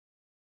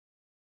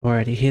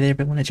Alrighty, hey there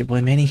everyone, it's your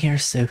boy Manny here.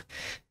 So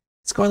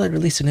Scarlett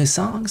released a new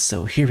song,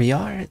 so here we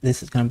are.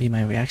 This is gonna be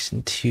my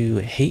reaction to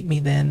Hate Me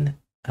Then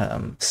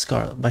by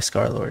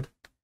Scarlxrd.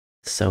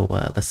 So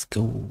let's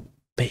go,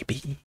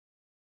 baby.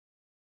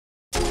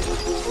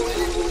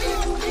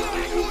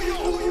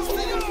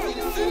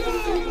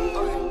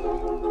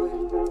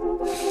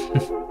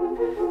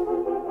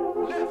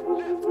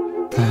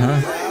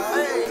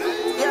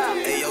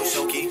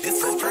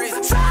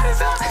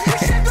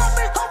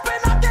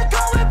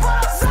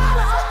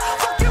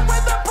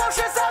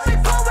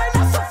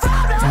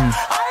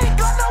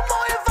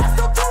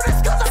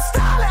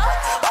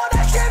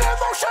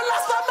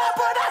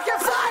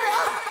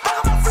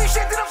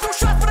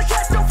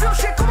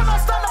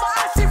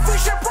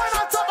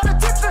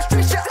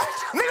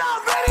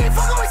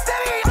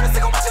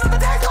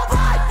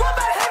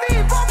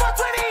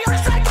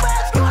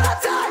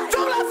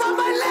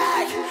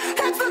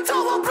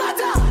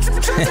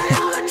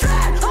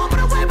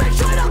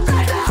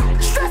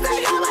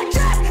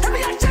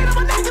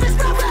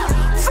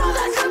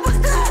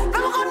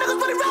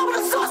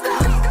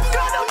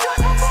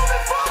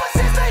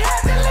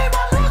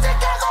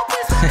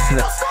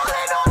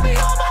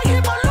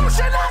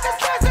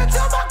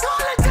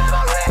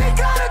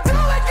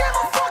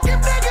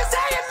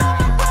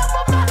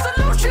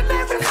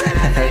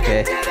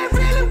 Okay,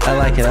 I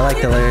like it. I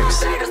like the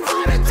lyrics.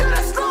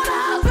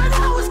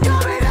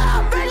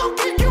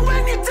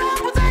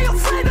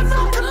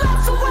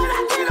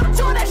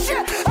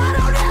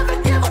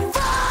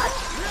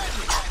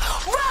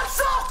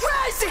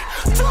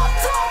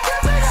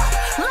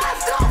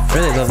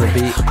 Really love the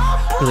beat.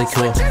 Really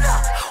cool.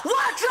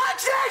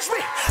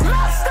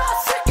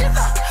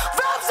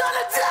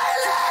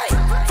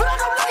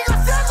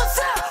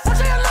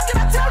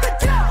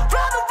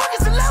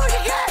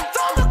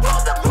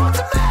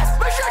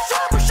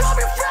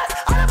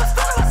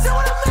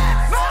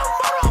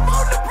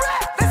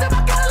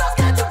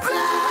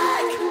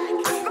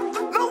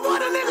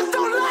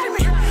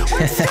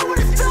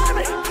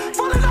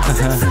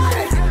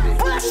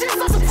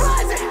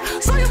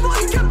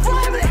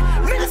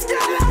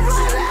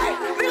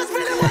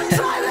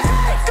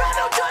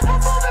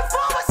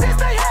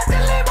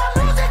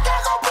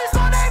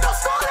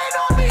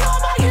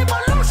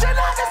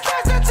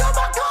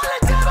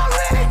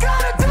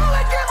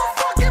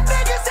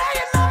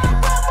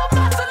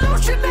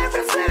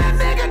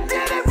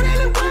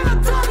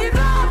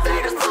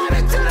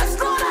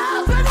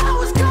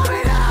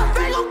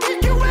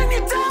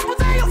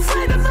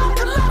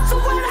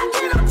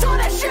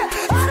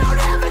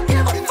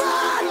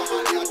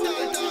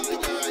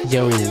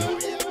 Yo.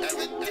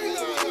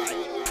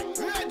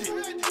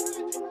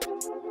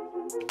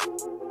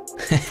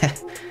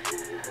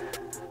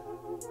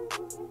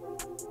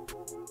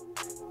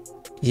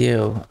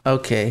 Yo,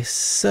 okay,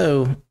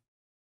 so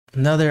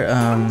another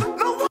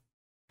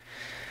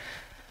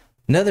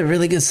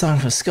really good song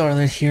from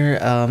Scarlett here.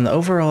 The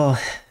overall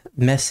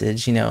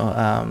message,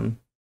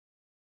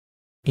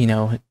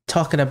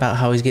 talking about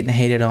how he's getting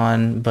hated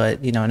on,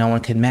 but no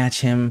one can match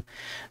him.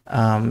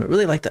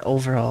 Really like the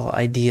overall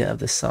idea of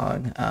the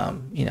song.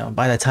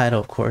 By the title,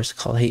 of course,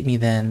 called "Hate Me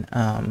Then."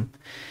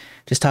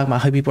 Just talking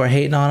about how people are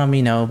hating on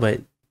him,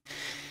 but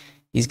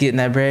he's getting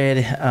that bread.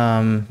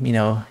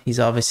 He's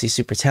obviously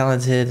super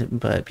talented,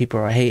 but people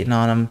are hating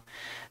on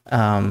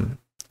him.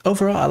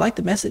 Overall, I like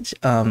the message.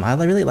 I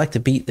really like the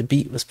beat. The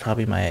beat was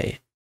probably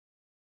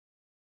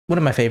one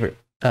of my favorite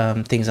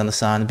things on the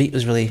song. The beat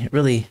was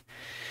really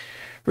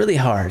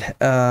hard.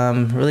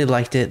 Really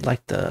liked it.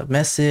 Liked the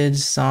message,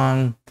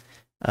 song.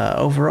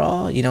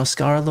 Overall,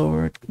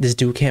 Scarlxrd, this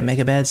dude can't make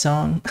a bad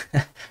song.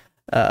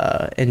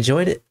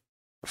 Enjoyed it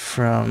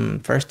from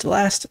first to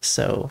last.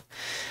 So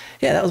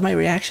yeah, that was my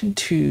reaction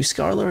to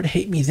Scarlxrd,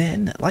 Hate Me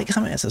Then. Like,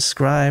 comment, and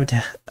subscribe.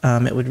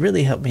 It would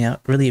really help me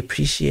out. Really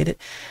appreciate it.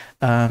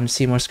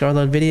 See more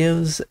Scarlxrd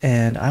videos,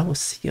 and I will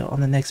see you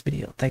on the next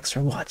video. Thanks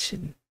for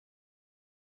watching.